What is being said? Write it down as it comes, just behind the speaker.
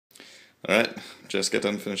Alright, just got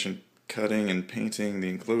done finishing cutting and painting the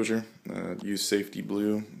enclosure. Used safety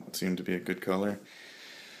blue, it seemed to be a good color.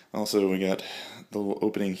 Also, we got the little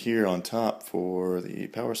opening here on top for the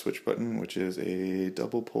power switch button, which is a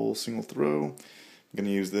double pole single throw. I'm going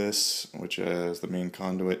to use this, which is the main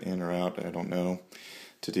conduit in or out, I don't know,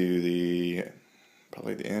 to do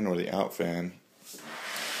probably the in or the out fan.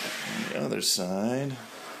 On the other side,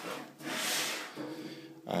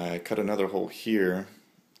 I cut another hole here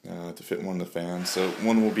to fit one of the fans. So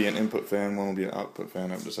one will be an input fan, one will be an output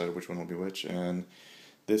fan. I've decided which one will be which. And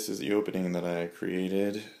this is the opening that I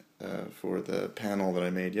created for the panel that I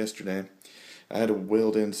made yesterday. I had to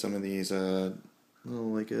weld in some of these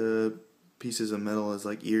little pieces of metal as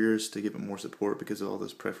like ears to give it more support because of all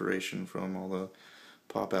this perforation from all the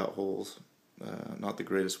pop-out holes. Not the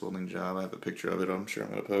greatest welding job. I have a picture of it I'm sure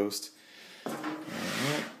I'm going to post.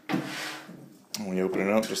 And we open it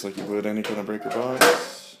up just like you would any kind of breaker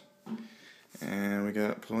box. And we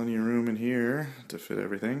got plenty of room in here to fit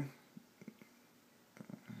everything.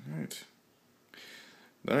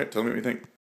 Alright, tell me what you think.